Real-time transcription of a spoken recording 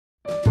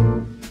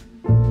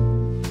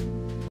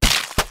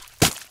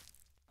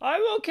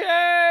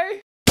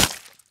okay.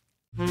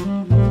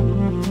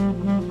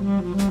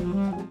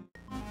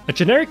 A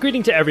generic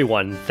greeting to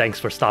everyone, thanks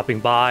for stopping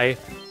by.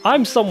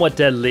 I'm Somewhat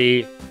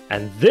Deadly,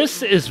 and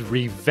this is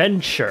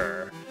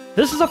Reventure.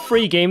 This is a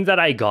free game that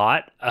I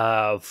got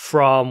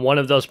from one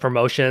of those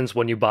promotions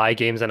when you buy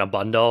games in a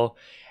bundle.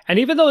 And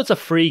even though it's a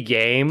free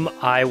game,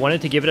 I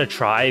wanted to give it a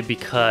try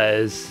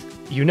because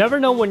you never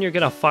know when you're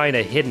gonna find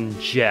a hidden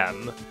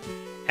gem.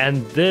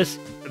 And this,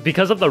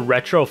 because of the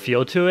retro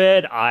feel to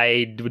it,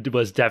 I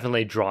was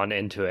definitely drawn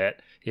into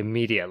it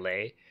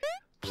immediately.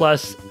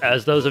 Plus,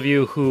 as those of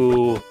you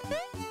who...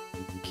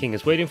 King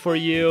is waiting for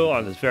you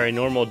on this very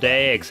normal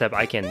day, except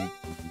I can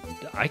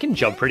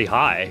jump pretty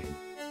high.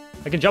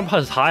 I can jump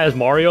as high as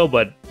Mario,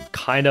 but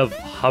kind of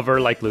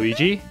hover like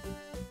Luigi.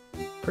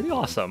 Pretty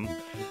awesome.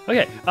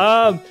 Okay,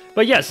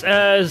 but yes,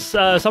 as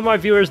some of my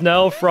viewers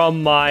know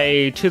from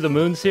my To the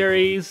Moon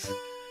series,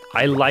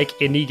 I like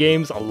indie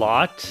games a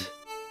lot.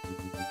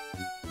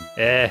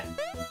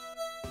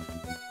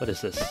 What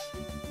is this?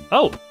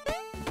 Oh!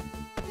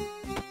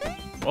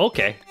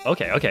 Okay.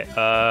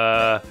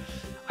 I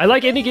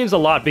like indie games a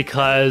lot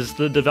because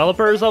the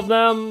developers of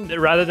them,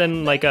 rather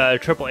than like a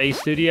AAA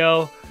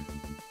studio...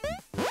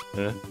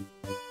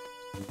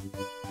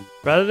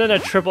 Rather than a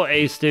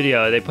AAA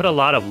studio, they put a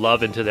lot of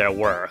love into their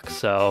work,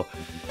 so...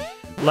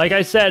 Like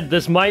I said,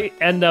 this might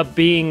end up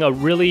being a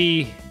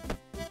really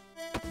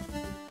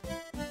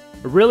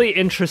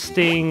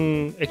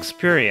interesting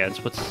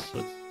experience. What's...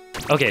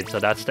 Okay, so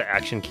that's the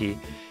action key.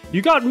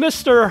 You got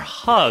Mr.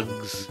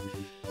 Hugs.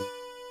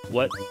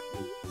 What?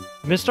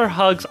 Mr.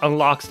 Hugs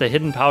unlocks the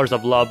hidden powers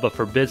of love but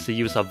forbids the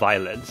use of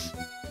violence.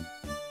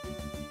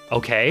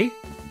 Okay.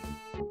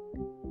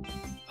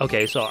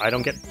 Okay, so I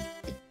don't get...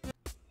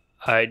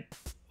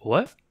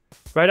 What?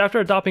 Right after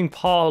adopting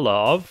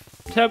Pavlov,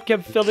 Teb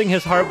kept filling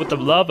his heart with the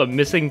love of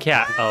missing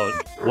cat. Oh,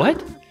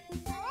 what?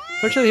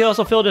 Eventually he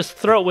also filled his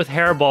throat with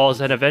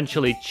hairballs and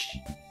eventually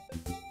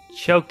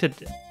choked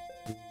it...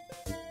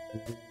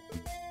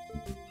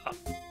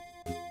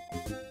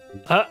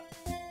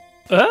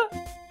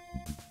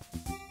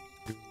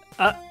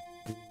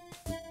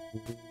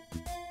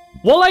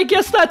 Well, I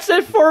guess that's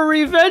it for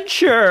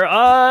Reventure.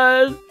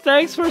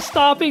 Thanks for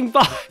stopping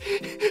by.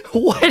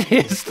 What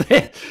is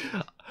this?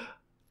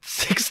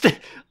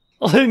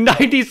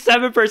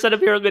 97% of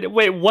heroes minute.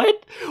 Wait,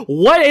 what?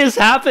 What is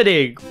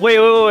happening? Wait.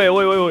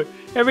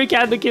 Every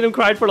cat in the kingdom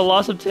cried for the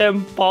loss of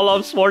Tim.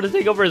 Pavlov swore to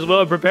take over his will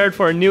and prepared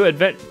for a new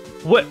advent.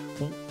 What?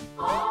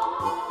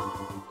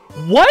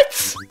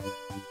 What?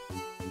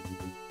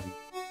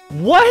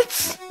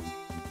 What?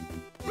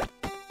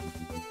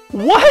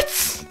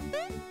 What?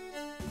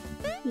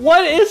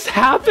 What is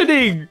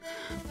happening?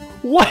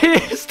 What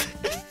is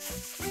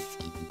this?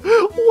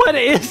 What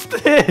is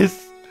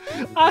this?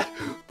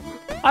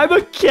 I'm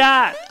a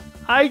cat.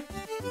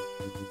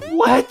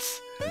 What?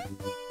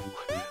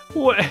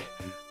 What?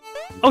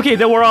 Okay,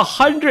 there were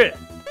 100.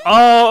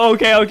 Oh,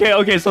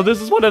 okay. So this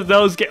is one of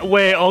those.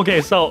 Wait,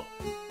 okay, so.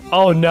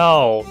 Oh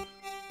no.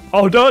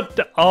 Oh, don't.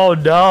 Oh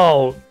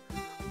no.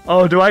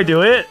 Oh, do I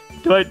do it?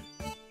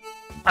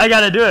 I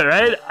gotta do it,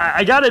 right?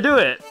 I gotta do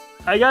it.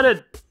 I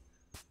gotta...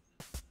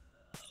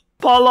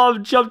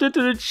 Pavlov jumped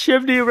into the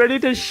chimney, ready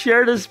to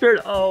share the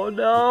spirit. Oh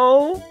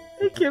no.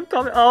 It kept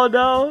coming. Oh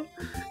no.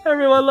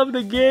 Everyone loved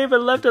the game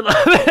and left it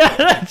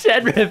a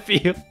 10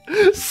 review.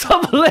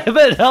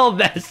 Subliminal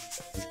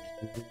mess.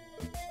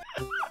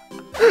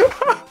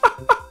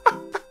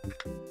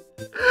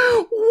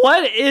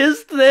 What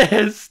is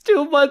this?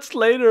 2 months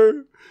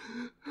later.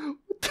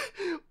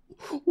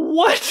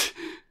 What?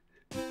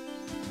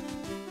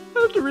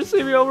 After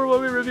receiving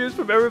overwhelming reviews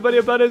from everybody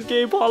about his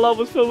game, Pavlov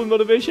was filled with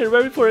motivation and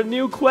ready for a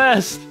new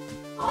quest.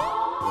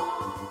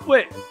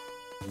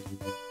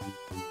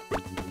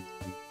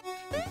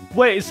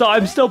 Wait, so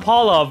I'm still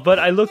Pavlov, but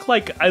I look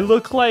like a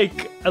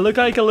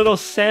little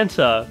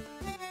Santa.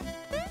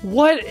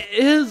 What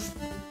is...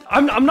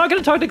 I'm not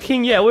gonna talk to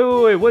King yet.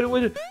 Wait.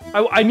 What?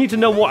 I need to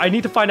know more. I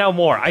need to find out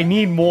more. I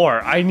need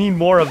more. I need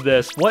more of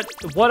this.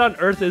 What on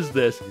earth is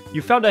this?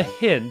 You found a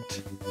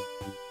hint.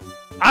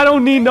 I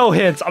don't need no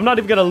hints. I'm not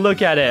even gonna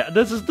look at it.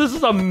 This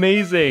is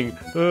amazing.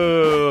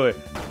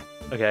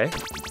 Okay.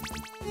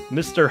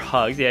 Mr.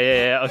 Hugs.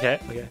 Yeah. Okay.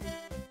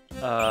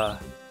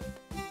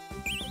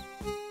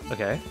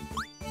 Okay.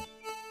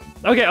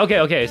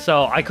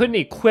 So I couldn't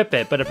equip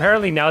it, but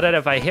apparently now that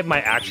if I hit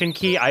my action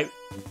key,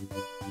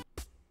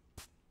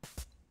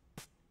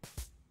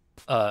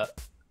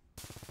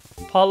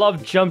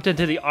 Pavlov jumped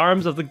into the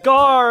arms of the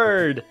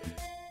guard.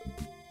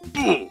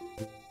 But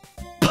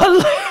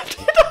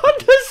landed on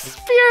the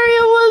spear.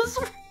 It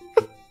was...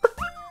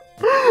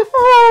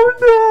 Oh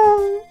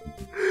no!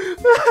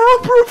 How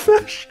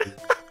professional!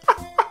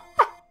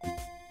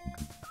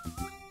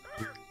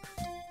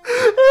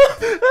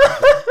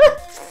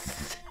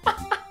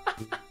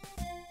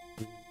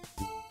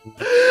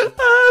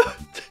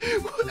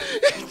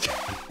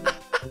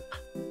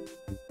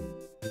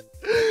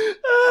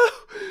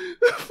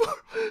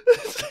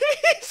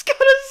 He's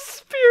got a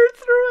spear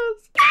through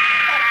us.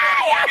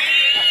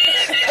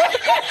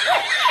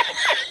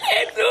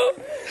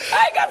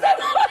 ¡Ay, que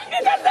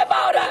se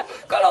maura!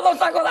 Con los dos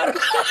sacos de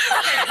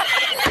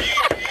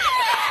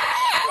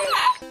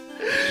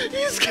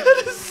He's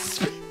gonna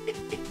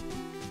speak.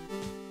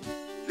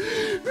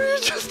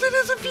 Readjusted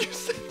his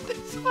abuse in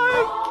this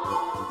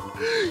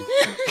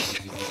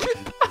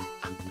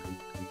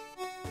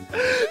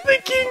The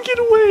king can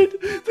win!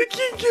 The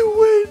king can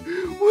win!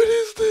 What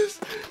is this?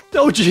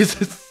 Oh,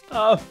 Jesus!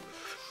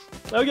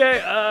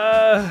 Okay,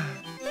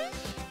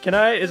 can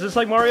I? Is this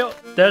like Mario?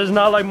 That is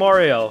not like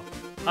Mario.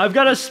 I've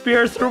got a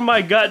spear through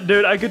my gut,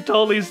 dude. I could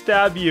totally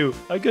stab you.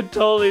 I could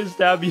totally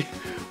stab you.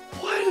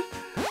 What?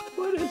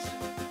 What is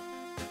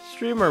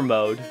streamer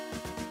mode?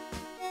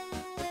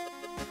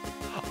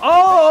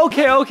 Oh,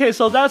 okay.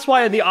 So that's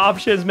why in the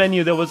options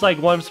menu there was like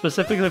one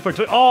specifically for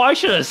Twitch. Oh, I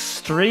should have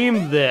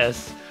streamed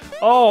this.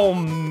 Oh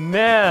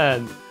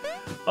man.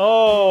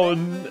 Oh,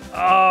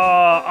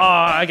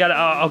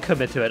 I'll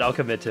commit to it. I'll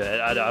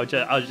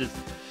just.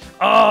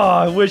 Oh,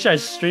 I wish I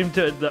streamed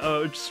to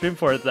it. Stream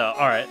for it though.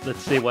 All right, let's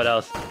see what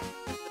else.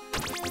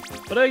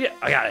 What do I get?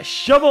 I got a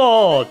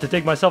shovel to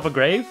dig myself a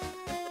grave.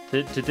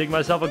 To dig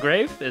myself a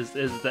grave? Is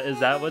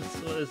that what's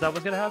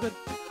gonna happen?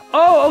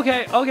 Oh,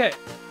 okay.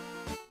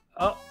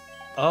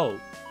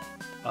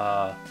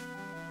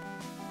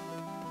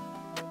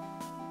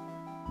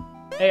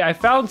 Hey, I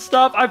found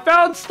stuff.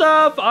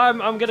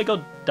 I'm gonna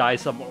go die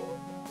somewhere.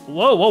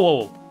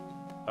 Whoa.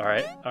 All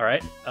right.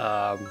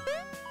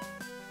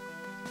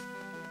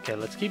 Okay,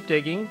 let's keep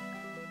digging.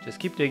 Just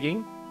keep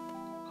digging.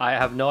 I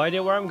have no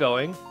idea where I'm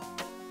going.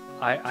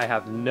 I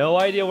have no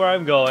idea where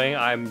I'm going.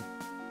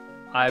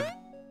 I've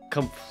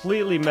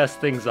completely messed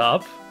things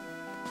up.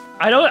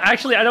 I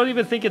don't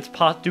even think it's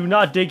possible. Do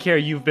not dig here.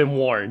 You've been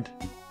warned.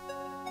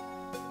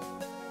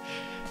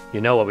 You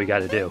know what we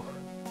gotta do.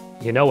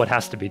 You know what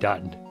has to be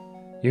done.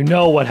 You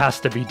know what has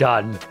to be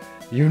done.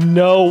 You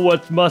know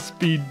what must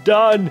be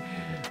done.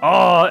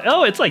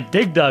 Oh, it's like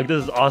Dig Dug.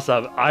 This is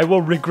awesome. I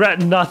will regret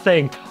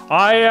nothing.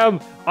 I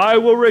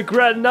will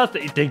regret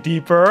nothing. Dig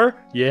deeper.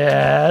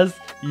 Yes.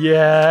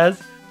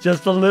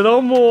 Just a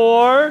little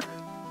more.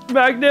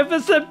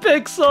 Magnificent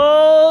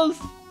pixels.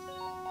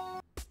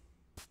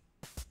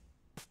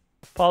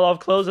 Pavlov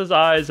closed his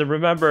eyes and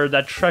remembered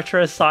that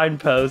treacherous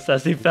signpost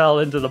as he fell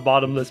into the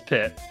bottomless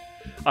pit.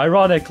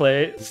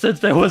 Ironically, since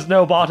there was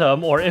no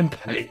bottom or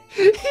impact,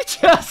 he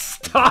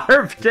just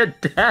starved to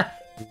death.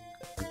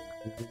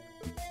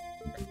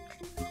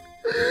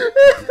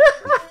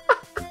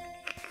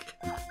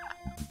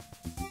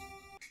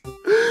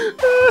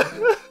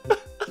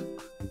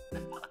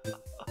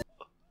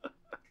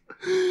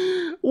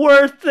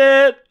 Worth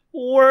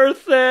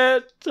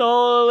it,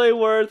 totally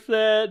worth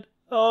it.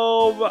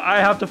 Oh, I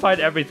have to find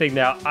everything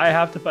now. I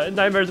have to find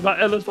nightmares about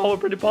endless fall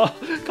pretty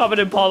common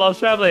in Pavlov's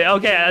family.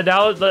 Okay, and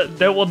now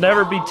there will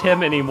never be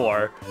Tim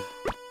anymore.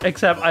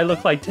 Except I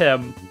look like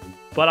Tim,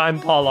 but I'm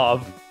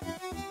Pavlov.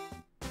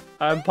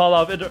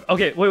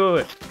 Okay,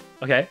 wait.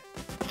 Okay.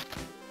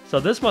 So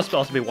this must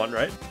also be one,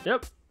 right?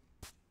 Yep.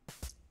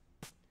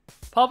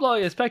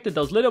 Pavlov expected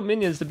those little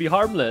minions to be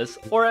harmless,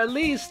 or at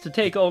least to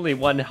take only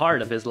one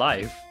heart of his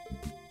life.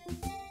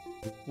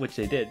 Which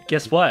they did.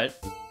 Guess what?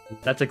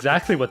 That's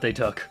exactly what they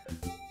took.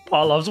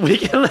 Pavlov's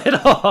weak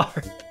little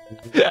heart.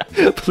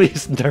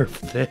 Please nerf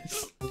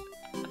this.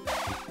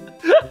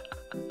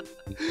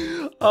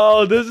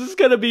 Oh, this is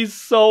gonna be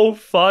so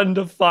fun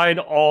to find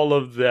all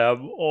of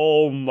them.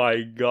 Oh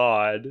my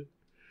god.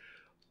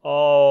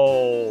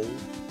 Oh.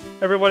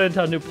 Everyone in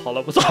town knew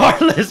Pavlov was a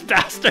heartless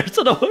bastard,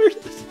 so the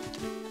worst.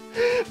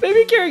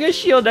 Maybe carrying a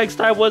shield next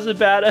time wasn't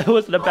bad. It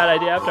wasn't a bad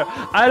idea after.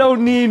 I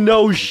don't need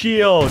no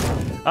shield.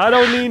 I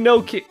don't need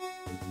no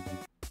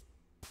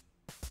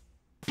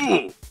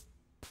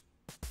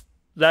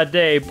That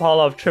day,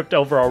 Pavlov tripped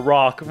over a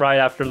rock right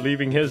after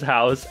leaving his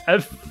house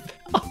and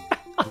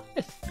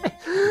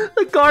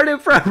the guardian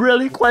friend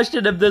really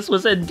questioned if this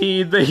was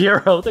indeed the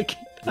hero of the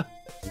kingdom.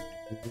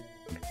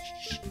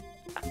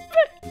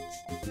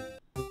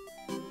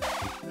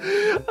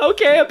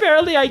 Okay,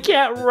 apparently I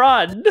can't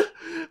run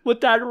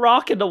with that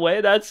rock in the way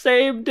that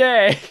same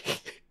day.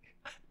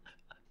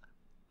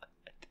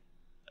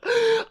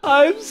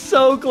 I'm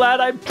so glad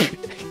I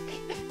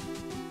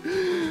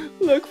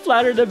look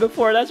flatter than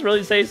before. That's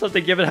really saying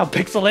something given how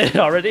pixelated it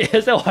already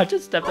is. And watch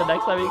it step the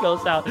next time he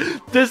goes out.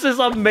 This is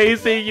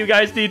amazing. You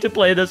guys need to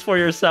play this for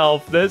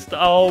yourself.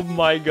 Oh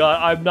my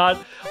god.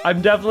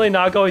 I'm definitely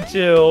not going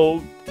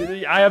to.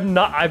 I've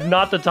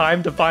not the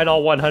time to find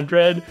all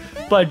 100,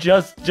 but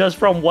just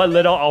from what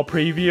little I'll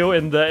preview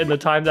in the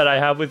time that I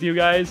have with you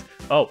guys.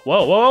 Oh,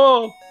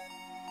 whoa.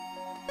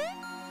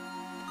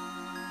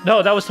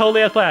 No, that was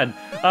totally a plan.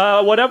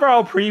 Whatever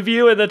I'll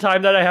preview in the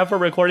time that I have for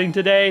recording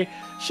today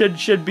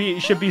should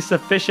be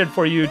sufficient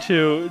for you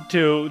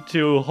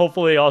to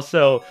hopefully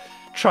also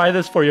try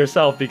this for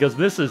yourself, because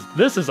this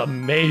is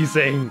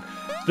amazing.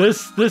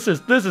 This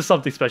is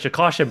something special.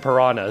 Caution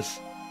piranhas.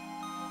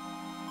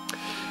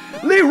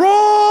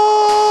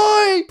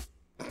 Leroy!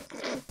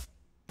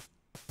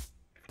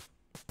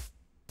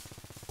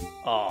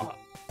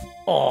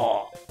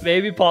 Oh.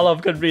 Maybe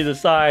Pavlov couldn't read the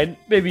sign.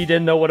 Maybe he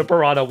didn't know what a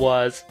piranha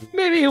was.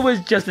 Maybe he was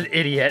just an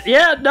idiot.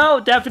 Yeah, no,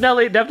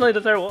 definitely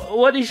the third one.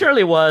 What he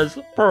surely was,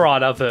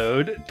 piranha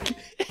food.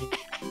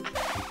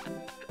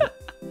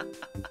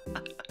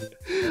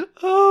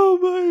 Oh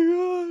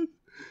my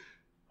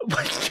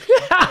god.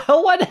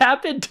 What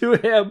happened to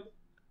him?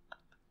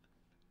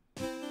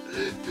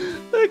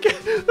 Okay.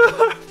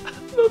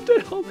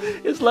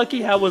 His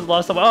lucky hat was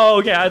lost. Oh,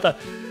 okay. I thought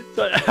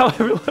so. How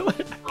everyone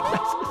went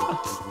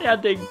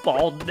outstanding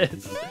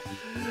baldness.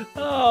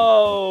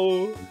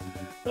 Oh.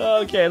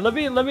 Okay. Let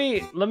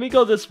me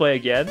go this way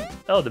again.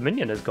 Oh, the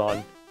minion is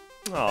gone.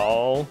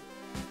 Oh.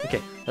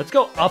 Okay. Let's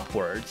go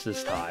upwards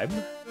this time.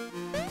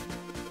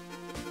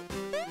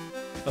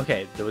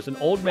 Okay. There was an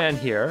old man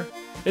here.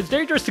 It's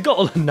dangerous to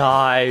go.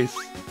 Nice.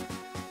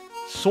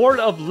 Sword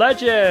of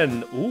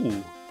Legend.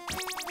 Ooh.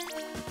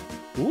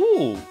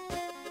 Ooh.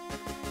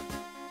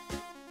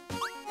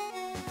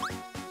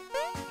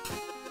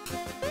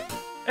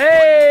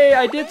 Hey,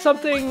 I did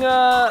something,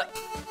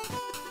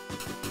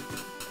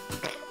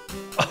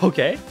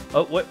 Okay.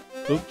 Oh, what?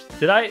 Oops.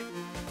 Did I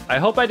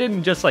hope I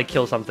didn't just, like,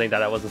 kill something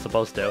that I wasn't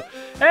supposed to.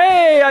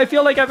 Hey, I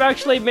feel like I've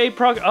actually made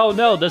Oh,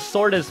 no, this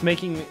sword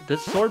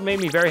made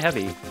me very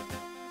heavy.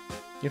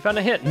 You found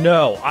a hint?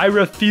 No, I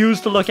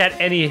refuse to look at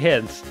any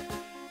hints.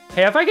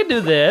 Hey, if I could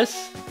do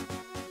this.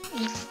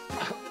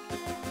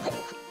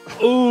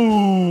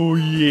 Ooh,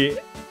 yeah.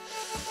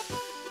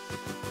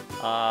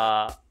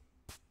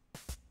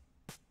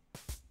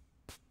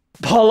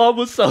 Paula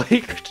was so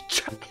eager to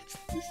try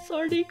his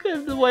sword, he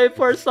couldn't wait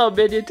for some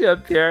minion to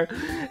appear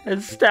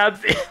and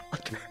stab the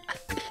elder.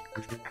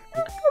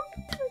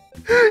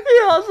 He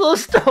also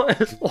stole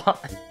his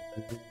wand.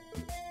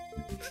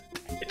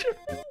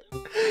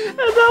 And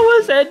that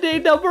was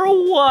ending number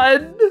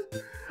 1.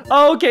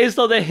 Okay,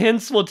 so the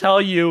hints will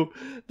tell you.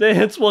 The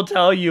hints will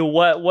tell you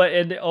what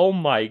and oh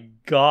my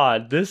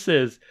god, this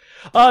is.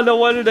 Oh, no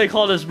wonder they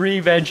call this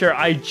Reventure.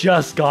 I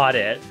just got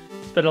it.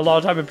 Spent a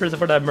long time in prison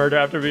for that murder.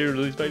 After being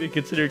released, but he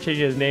considered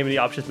changing his name and the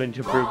options menu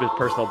to improve his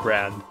personal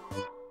brand.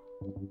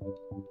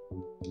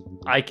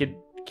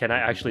 Can I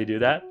actually do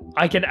that?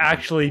 I can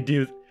actually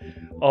do.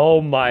 Oh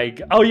my.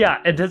 Oh yeah,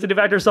 intensity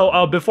factor.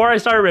 So before I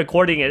started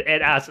recording it,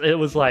 it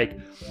was like,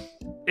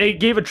 it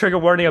gave a trigger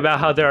warning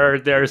about how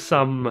there's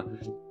some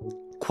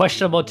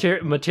questionable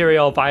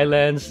material,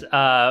 violence,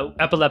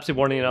 epilepsy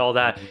warning, and all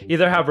that.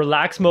 Either have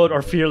relaxed mode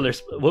or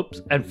fearless.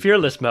 Whoops, and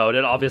fearless mode.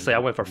 And obviously, I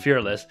went for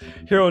fearless.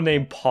 Hero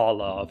name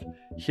Pavlov.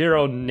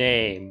 Hero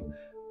name.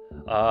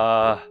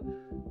 Oh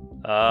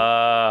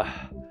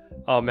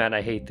man,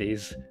 I hate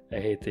these. I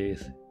hate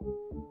these.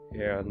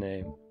 Hero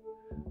name.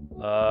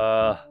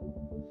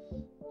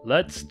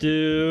 Let's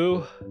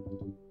do.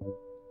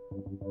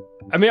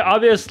 I mean,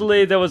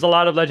 obviously, there was a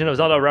lot of Legend of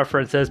Zelda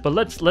references, but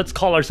let's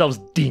call ourselves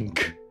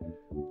Dink.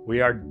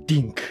 We are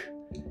Dink.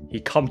 He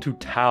come to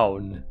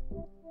town.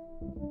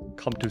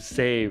 Come to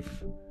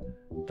save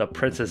the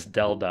Princess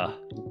Zelda.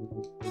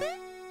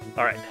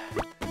 Alright.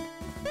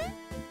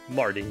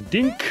 Martin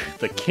Dink,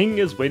 the king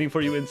is waiting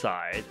for you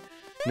inside.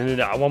 No,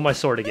 I want my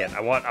sword again.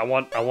 I want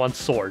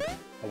sword.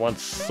 I want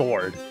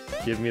sword.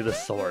 Give me the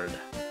sword.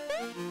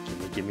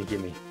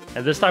 Gimme.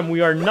 And this time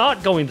we are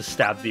not going to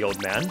stab the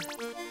old man.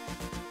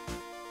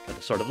 Got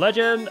the Sword of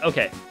Legend.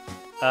 Okay.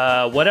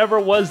 Whatever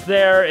was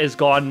there is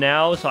gone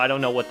now, so I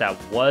don't know what that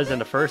was in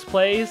the first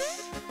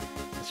place.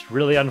 It's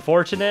really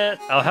unfortunate.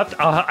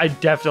 I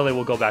definitely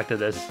will go back to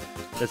this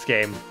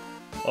game.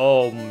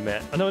 Oh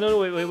man. Oh, no,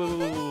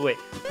 wait.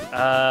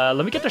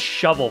 Let me get the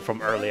shovel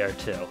from earlier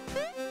too.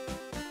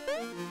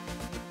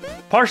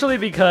 Partially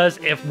because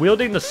if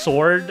wielding the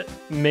sword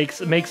makes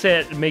your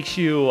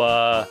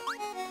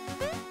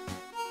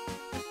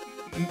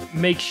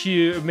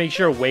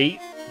weight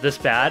this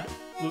bad.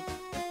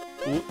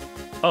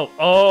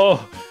 Oh!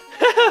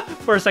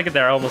 For a second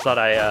there, I almost thought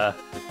I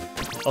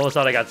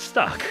got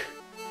stuck.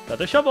 Got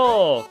the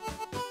shovel.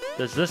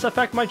 Does this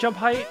affect my jump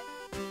height?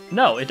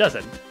 No, it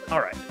doesn't.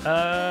 All right.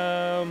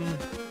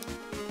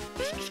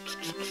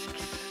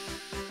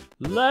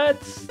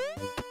 Let's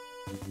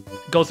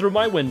go through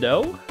my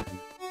window.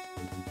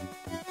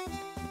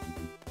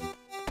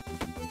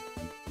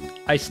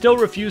 I still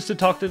refuse to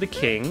talk to the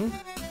king.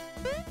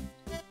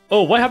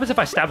 Oh, what happens if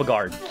I stab a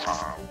guard?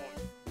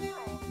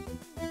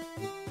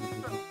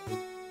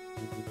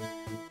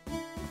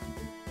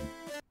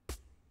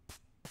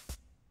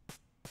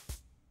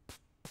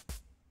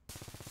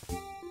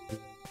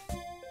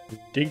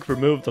 Dink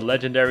removed the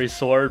legendary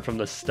sword from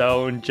the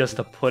stone just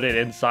to put it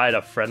inside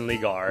a friendly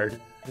guard.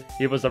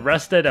 He was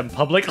arrested and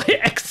publicly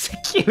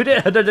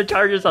executed under the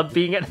charges of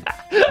being an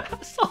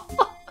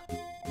asshole.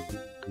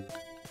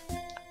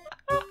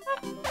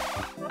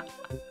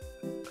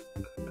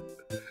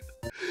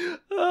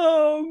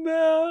 Oh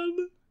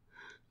man.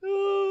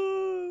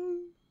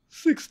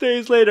 6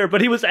 days later,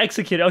 but he was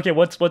executed. Okay,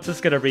 what's this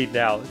gonna read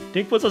now?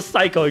 Dink was a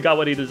psycho. He got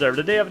what he deserved.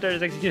 The day after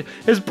his execution,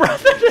 his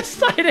brother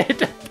decided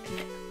to...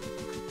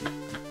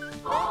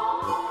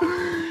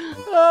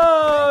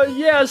 Oh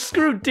yeah,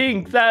 screw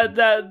Dink, that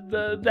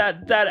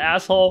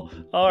asshole.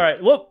 All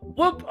right, whoop.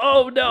 Whoop!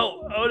 Oh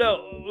no! Oh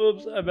no!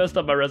 Oops! I messed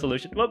up my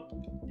resolution. Whoop!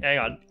 Hang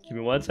on. Give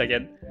me 1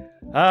 second.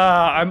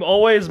 I'm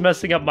always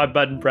messing up my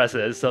button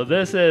presses, so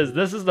this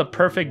is the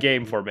perfect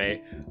game for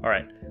me. All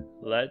right,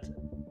 let's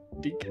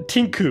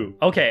Tinku.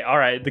 Okay, all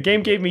right. The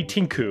game gave me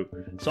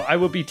Tinku, so I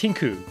will be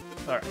Tinku.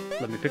 All right,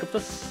 let me pick up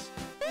this.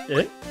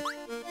 Eh?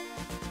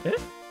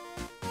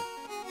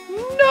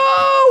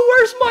 No!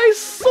 Where's my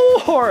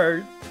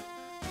sword?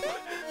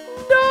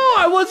 No,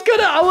 I was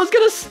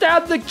gonna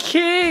stab the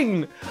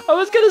king. I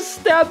was gonna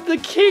stab the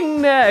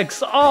king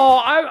next.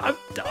 Oh,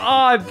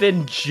 I've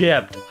been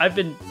gypped.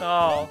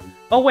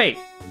 Oh wait.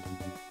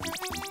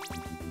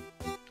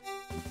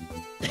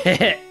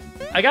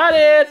 I got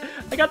it.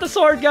 I got the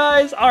sword,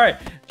 guys. All right,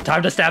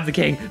 time to stab the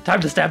king.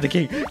 Time to stab the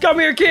king. Come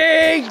here,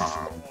 king.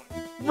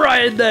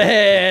 Right in the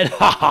head.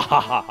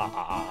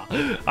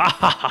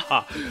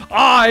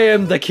 I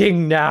am the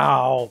king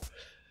now.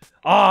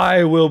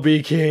 I will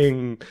be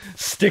king.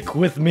 Stick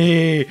with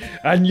me,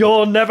 and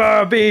you'll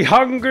never be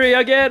hungry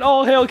again.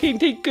 All hail King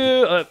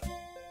Tinku.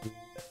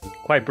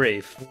 Quite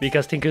brief,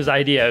 because Tinku's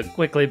idea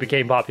quickly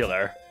became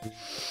popular.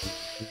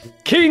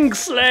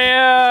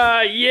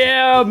 Kingslayer!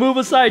 Yeah, move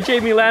aside,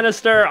 Jaime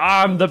Lannister.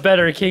 I'm the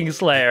better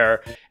Kingslayer,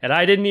 and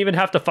I didn't even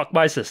have to fuck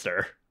my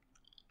sister.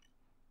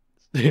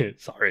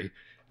 Sorry.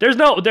 There's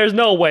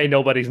no way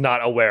nobody's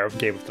not aware of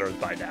Game of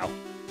Thrones by now.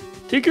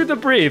 Tinku the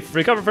Brief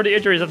recovered from the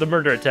injuries of the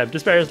murder attempt. To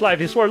spare his life,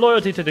 he swore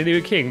loyalty to the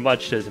new king,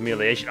 much to his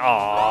humiliation.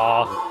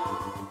 Aww.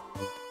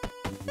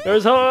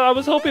 I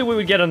was hoping we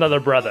would get another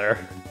brother.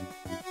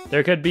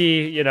 There could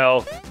be, you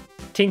know,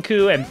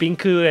 Tinku and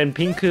Binku and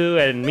Pinku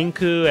and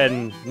Minku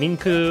and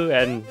Minku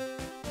and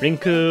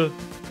Rinku.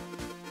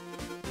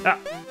 Ah,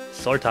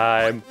 sword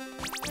time.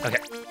 Okay.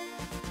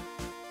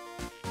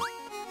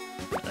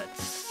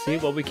 Let's see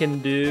what we can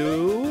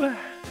do.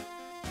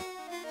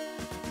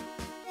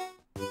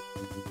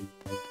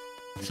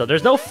 So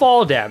there's no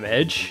fall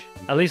damage,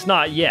 at least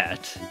not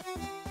yet.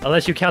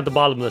 Unless you count the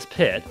bottomless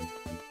pit.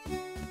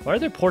 Why are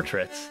there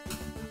portraits?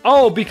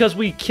 Oh, because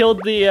we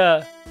killed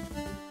the,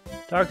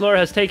 Dark Lord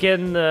has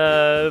taken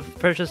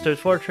purchase to his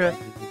fortress.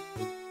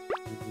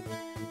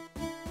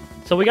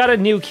 So we got a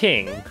new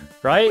king,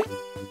 right?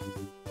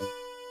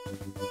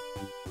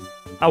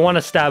 I want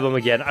to stab him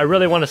again. I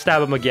really want to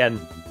stab him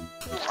again.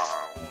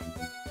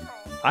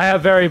 I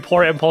have very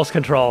poor impulse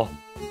control.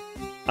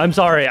 I'm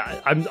sorry.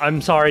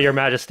 I'm sorry, Your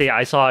Majesty.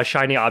 I saw a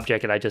shiny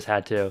object and I just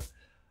had to.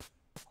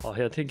 Oh,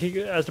 he'll think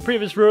as the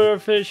previous ruler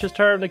finished his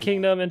term, the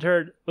kingdom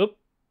entered. Oop.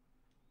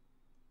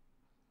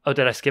 Oh,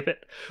 did I skip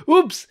it?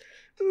 Oops.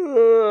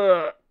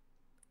 But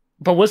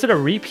was it a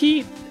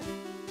repeat?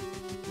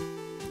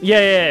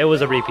 Yeah, it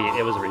was a repeat.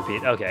 It was a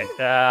repeat. Okay.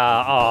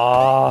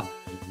 I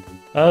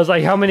was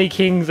like, how many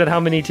kings and how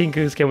many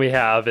Tinkus can we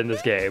have in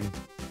this game?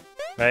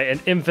 Right, an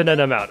infinite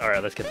amount. All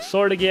right, let's get the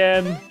sword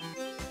again.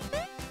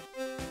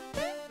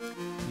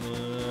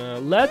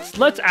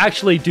 Let's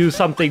actually do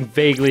something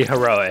vaguely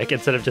heroic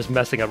instead of just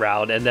messing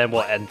around, and then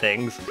we'll end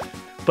things.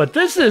 But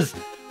this is,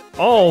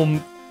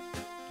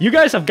 you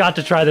guys have got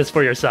to try this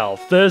for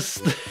yourself.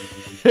 This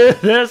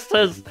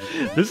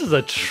is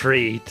a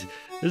treat.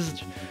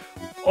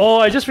 Oh,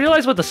 I just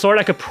realized with the sword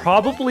I could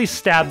probably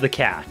stab the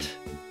cat.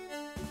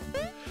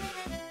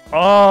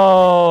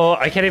 Oh,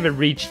 I can't even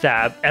reach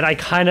that, and I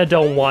kind of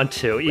don't want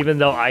to, even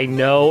though I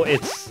know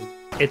it's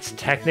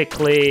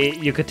technically,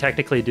 you could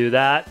technically do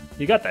that.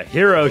 You got the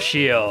hero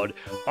shield.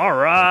 All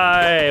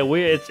right,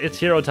 it's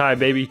hero time,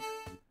 baby.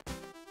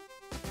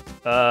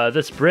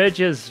 This bridge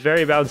is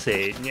very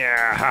bouncy.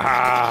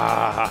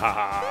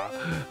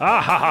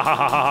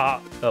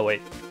 Oh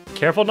wait,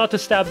 careful not to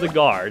stab the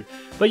guard.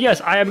 But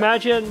yes, I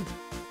imagine.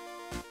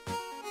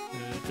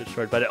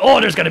 Destroyed by the. Oh,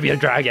 there's gonna be a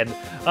dragon.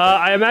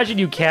 I imagine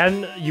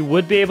you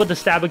would be able to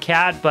stab a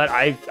cat, but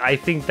I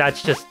think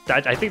that's just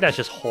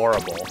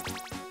horrible.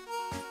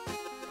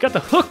 Got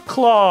the hook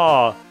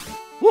claw.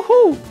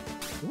 Woohoo!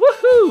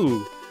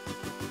 Woohoo!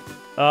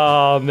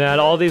 Oh man,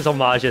 all these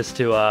homages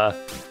to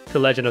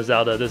Legend of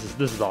Zelda. This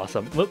is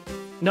awesome. Whoop.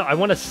 No, I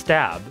want to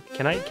stab.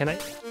 Can I?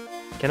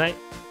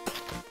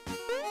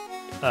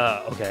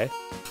 Okay.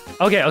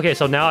 Okay,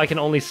 so now I can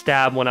only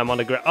stab when I'm on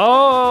the ground.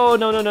 Oh,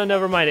 no,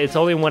 never mind. It's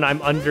only when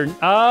I'm under...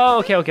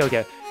 Oh,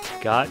 okay.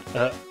 Got...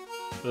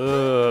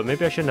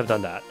 maybe I shouldn't have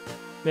done that.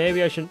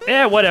 Maybe I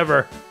shouldn't...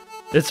 whatever.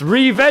 It's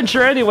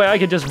Reventure anyway. I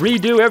can just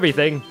redo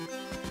everything.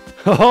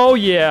 Oh,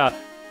 yeah.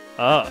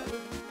 I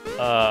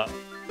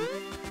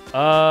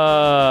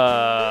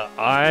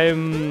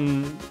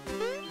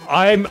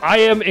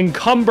am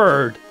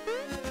encumbered.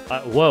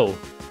 Whoa.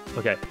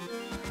 Okay.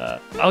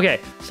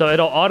 Okay, so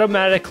it'll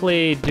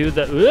automatically do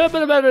the...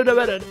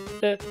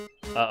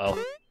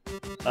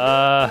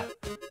 Uh-oh.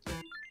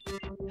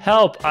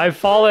 Help, I've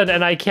fallen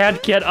and I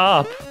can't get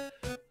up.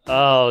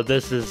 Oh,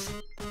 this is...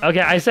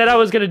 Okay, I said I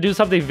was gonna do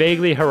something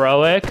vaguely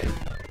heroic,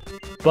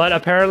 but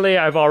apparently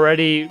I've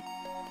already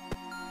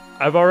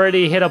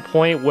hit a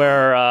point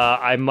where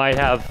I might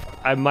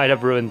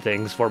have ruined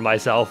things for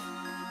myself.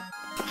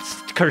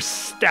 Curse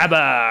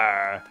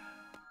stabber!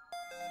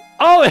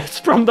 Oh, it's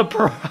from the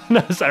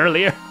piranhas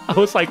earlier. I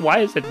was like,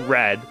 why is it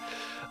red?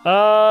 Where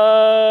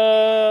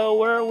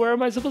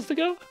am I supposed to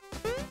go?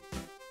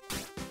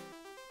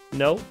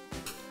 No.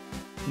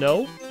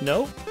 No.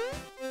 No.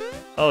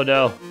 Oh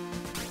no.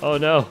 Oh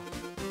no.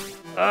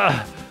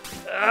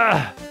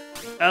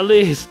 At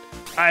least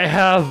I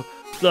have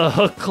the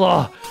hook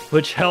claw,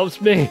 which helps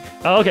me.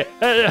 Okay.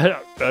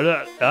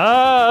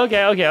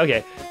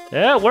 Okay.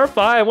 Yeah, we're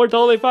fine. We're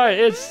totally fine.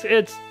 It's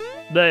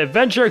the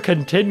adventure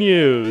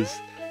continues.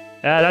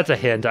 That's a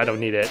hint. I don't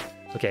need it.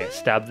 Okay,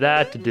 stab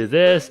that to do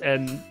this,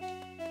 and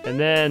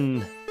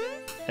then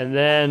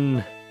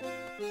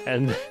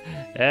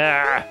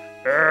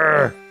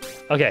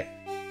okay.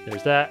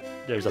 There's that.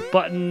 There's a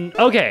button.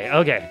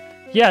 Okay.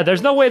 Yeah,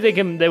 there's no way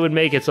they would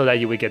make it so that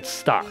you would get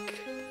stuck.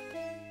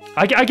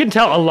 I can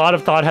tell a lot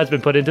of thought has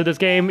been put into this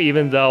game,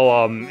 even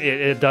though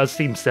it does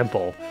seem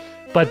simple.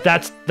 But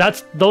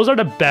those are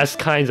the best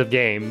kinds of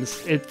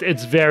games.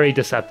 It's very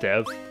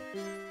deceptive.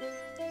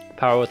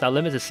 Power without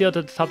limits is sealed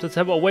at the top to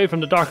step away from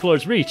the Dark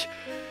Lord's reach.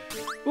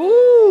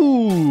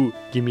 Ooh!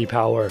 Give me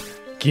power.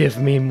 Give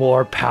me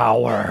more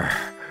power.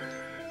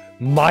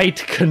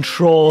 Might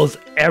controls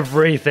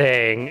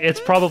everything. It's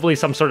probably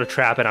some sort of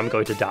trap and I'm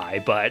going to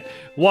die, but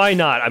why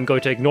not? I'm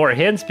going to ignore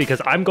hints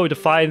because I'm going to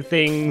find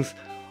things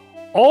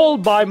all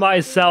by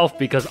myself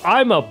because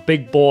I'm a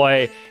big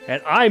boy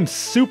and I'm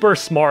super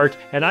smart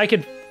and I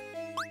can...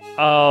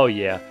 Oh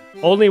yeah.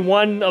 Only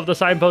one of the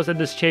signposts in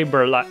this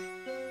chamber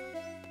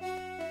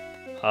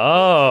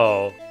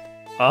Oh.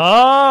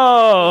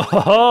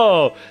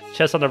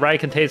 Chest on the right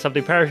contains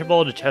something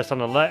perishable. The chest on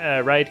the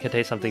right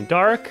contains something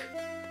dark.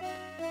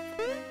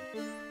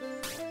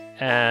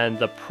 And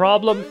the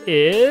problem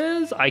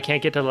is I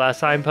can't get to the last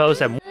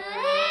signpost and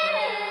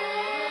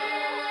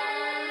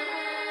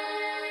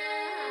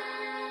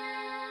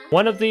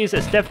one of these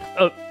is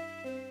I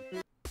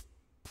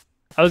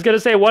was gonna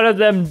say one of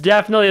them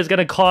definitely is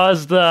gonna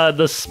cause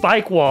the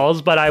spike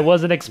walls, but I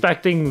wasn't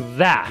expecting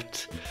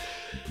that.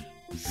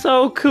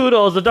 So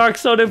kudos, the dark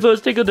stone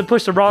influence Tinku to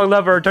push the wrong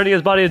lever, turning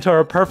his body into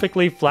a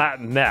perfectly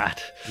flat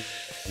mat.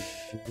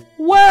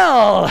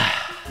 Well,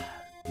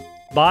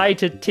 bye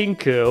to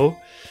Tinku.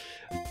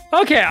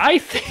 Okay, I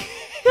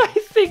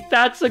think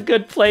that's a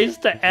good place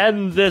to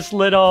end this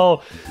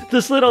little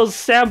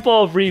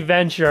sample of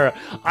Reventure.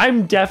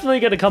 I'm definitely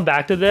gonna come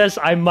back to this.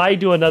 I might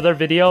do another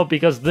video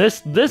because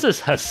this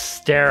is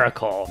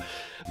hysterical.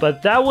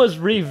 But that was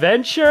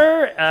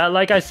Reventure.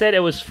 Like I said, it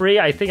was free.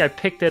 I think I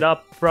picked it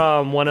up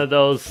from one of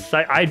those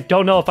sites. I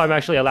don't know if I'm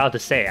actually allowed to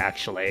say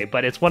actually,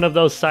 but it's one of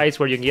those sites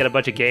where you can get a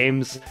bunch of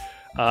games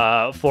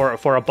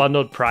for a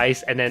bundled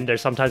price, and then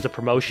there's sometimes a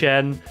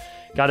promotion.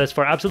 Got this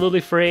for absolutely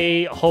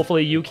free.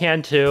 Hopefully you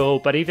can too,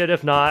 but even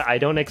if not, I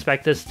don't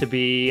expect this to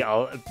be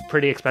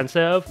pretty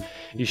expensive.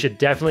 You should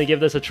definitely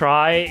give this a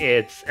try.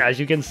 It's, as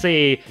you can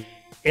see,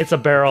 it's a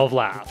barrel of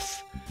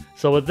laughs.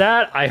 So with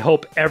that, I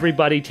hope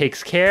everybody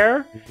takes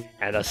care,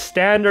 and a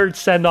standard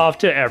send-off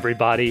to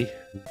everybody.